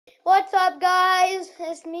What's up, guys?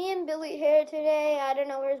 It's me and Billy here today. I don't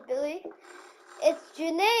know where's Billy. It's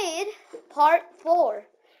Junaid, part 4.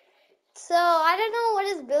 So, I don't know what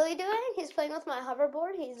is Billy doing. He's playing with my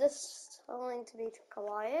hoverboard. He's just going to be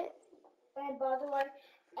quiet. And by the way,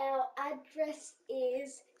 our address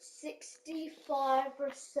is 65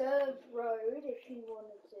 Reserve Road if you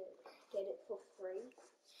wanted to get it for free.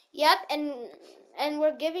 Yep, and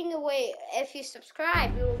we're giving away, if you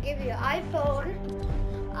subscribe, we will give you an iPhone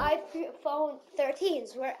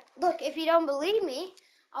 13s. Look, if you don't believe me,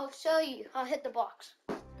 I'll show you. I'll hit the box.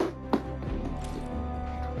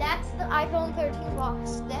 That's the iPhone 13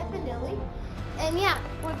 box, definitely. And yeah,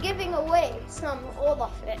 we're giving away all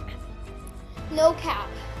of it. No cap.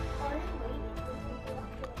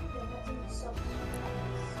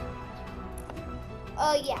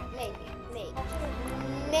 Oh yeah, maybe.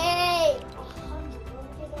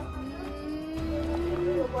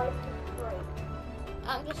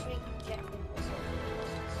 I'm just rejecting this.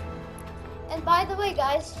 And by the way,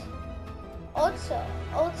 guys, also,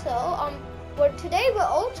 today we're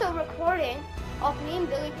also recording of me and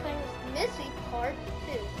Billy playing with Missy part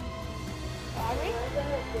 2. Are we?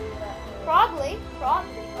 Probably.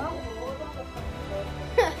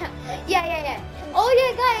 Yeah. Oh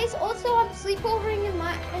yeah, guys. Also, I'm sleepovering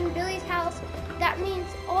in Billy's house. That means,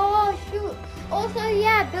 oh shoot. Also,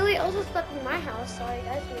 yeah, Billy also slept in my house. Sorry,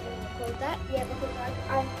 guys, we didn't record that. Yeah, because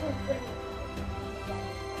I could bring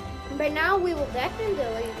it. But now we will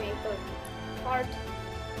definitely make a part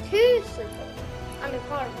 2 sleepover. I mean,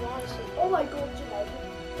 part 1 sleepover. Oh my god, Junaid.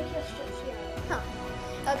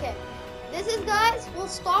 Okay. This is, guys, we'll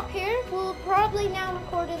stop here. We'll probably now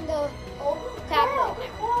record in the tablet.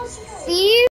 See you.